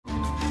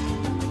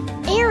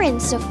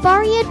Aaron's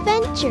Safari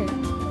Adventure.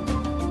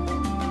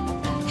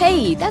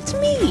 Hey, that's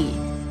me!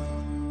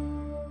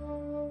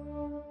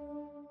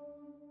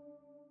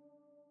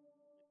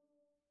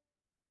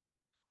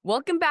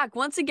 Welcome back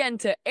once again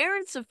to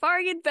Aaron's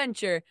Safari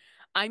Adventure.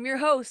 I'm your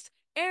host,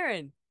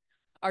 Aaron.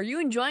 Are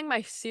you enjoying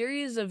my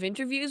series of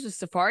interviews with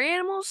safari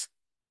animals?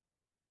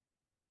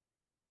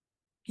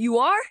 You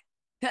are?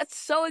 That's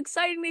so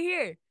exciting to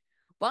hear.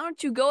 Why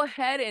don't you go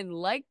ahead and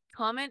like,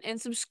 comment,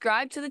 and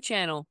subscribe to the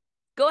channel?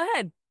 Go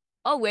ahead.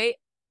 I'll wait.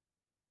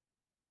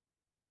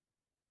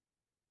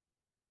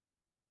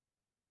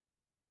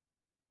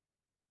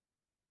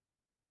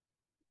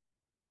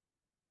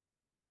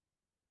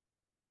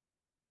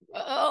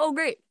 Oh,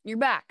 great. You're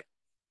back.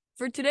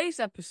 For today's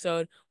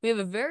episode, we have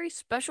a very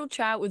special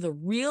chat with a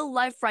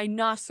real-life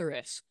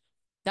rhinoceros.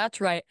 That's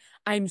right.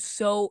 I'm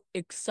so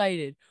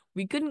excited.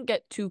 We couldn't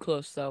get too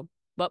close, though,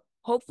 but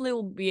hopefully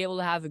we'll be able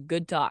to have a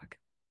good talk.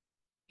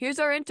 Here's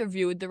our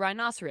interview with the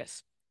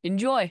rhinoceros.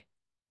 Enjoy.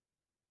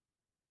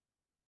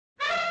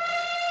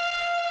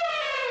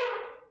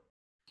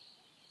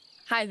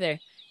 Hi there.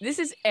 This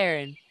is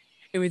Aaron.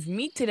 And with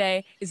me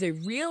today is a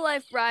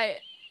real-life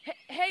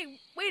Hey,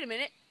 wait a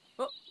minute.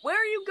 Where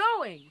are you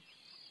going?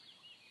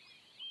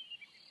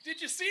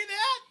 Did you see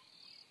that?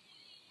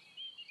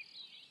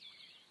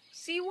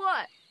 See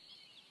what?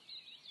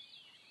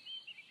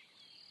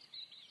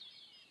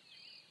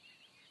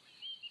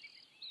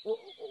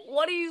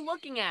 What are you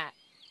looking at?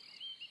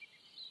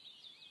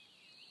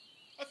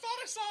 I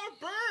thought I saw a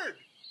bird.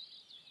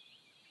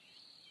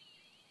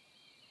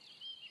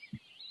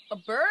 A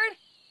bird?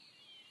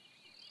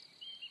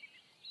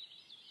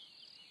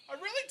 I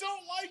really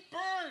don't like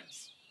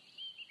birds.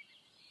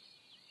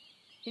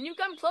 Can you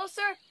come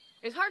closer?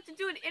 It's hard to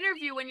do an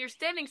interview when you're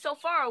standing so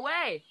far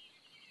away.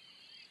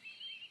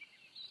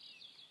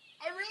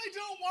 I really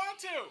don't want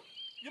to.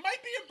 You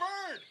might be a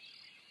bird.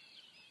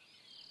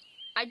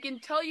 I can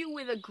tell you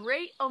with a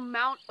great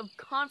amount of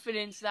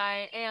confidence that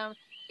I am,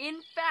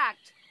 in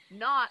fact,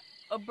 not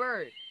a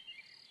bird.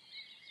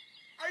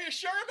 Are you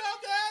sure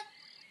about that?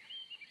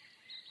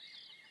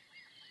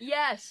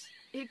 Yes,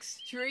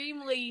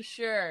 extremely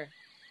sure.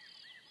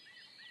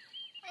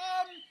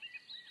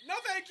 No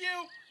thank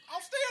you.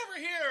 I'll stay over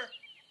here.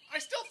 I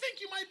still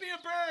think you might be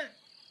a bird.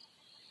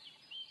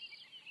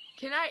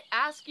 Can I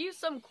ask you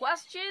some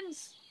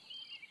questions?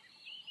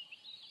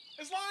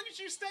 As long as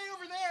you stay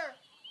over there.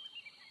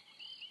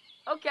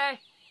 Okay.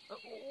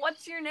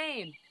 What's your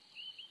name?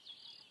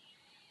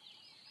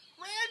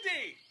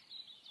 Randy,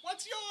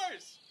 what's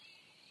yours?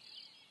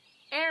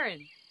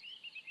 Aaron.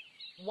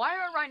 Why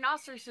are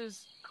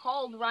rhinoceroses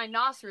called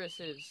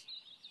rhinoceroses?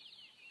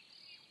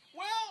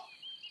 Well,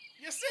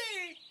 you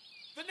see,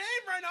 the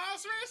name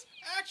rhinoceros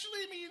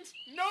actually means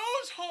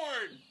nose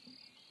horn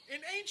in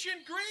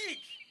ancient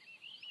Greek.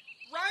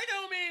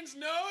 Rhino means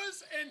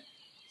nose and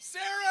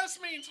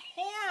ceros means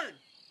horn.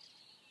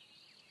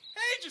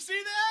 Hey, did you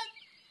see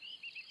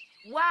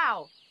that?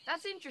 Wow,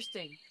 that's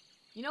interesting.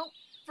 You know,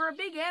 for a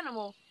big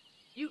animal,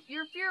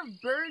 your fear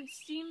of birds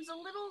seems a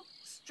little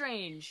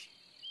strange.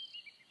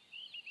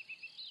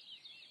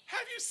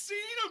 Have you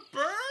seen a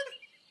bird?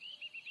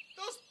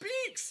 Those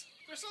beaks,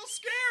 they're so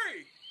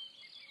scary.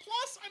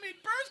 Plus, I mean,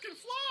 birds can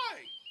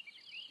fly.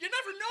 You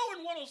never know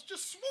when one will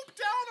just swoop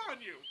down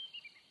on you.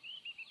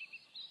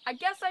 I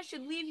guess I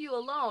should leave you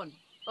alone.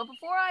 But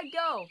before I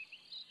go,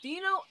 do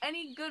you know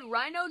any good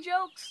rhino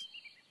jokes?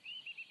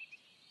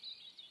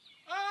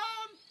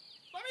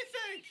 Let me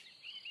think.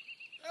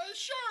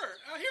 Sure,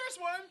 here's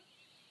one.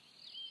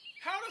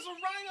 How does a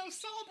rhino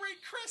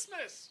celebrate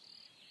Christmas?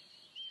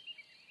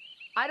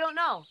 I don't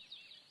know.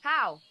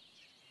 How?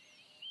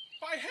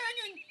 By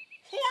hanging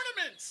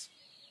ornaments.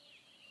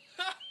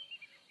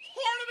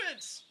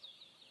 Ornaments!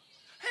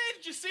 Hey,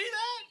 did you see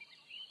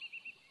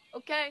that?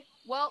 Okay,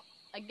 well,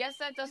 I guess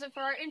that does it for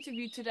our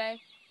interview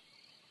today.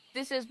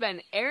 This has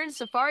been Aaron's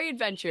Safari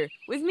Adventure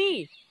with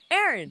me,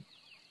 Aaron.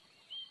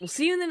 We'll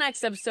see you in the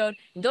next episode,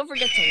 and don't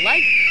forget to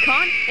like,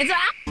 comment,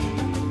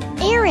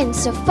 and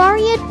Aaron's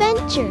Safari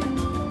Adventure.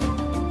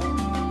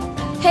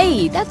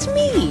 Hey, that's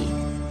me!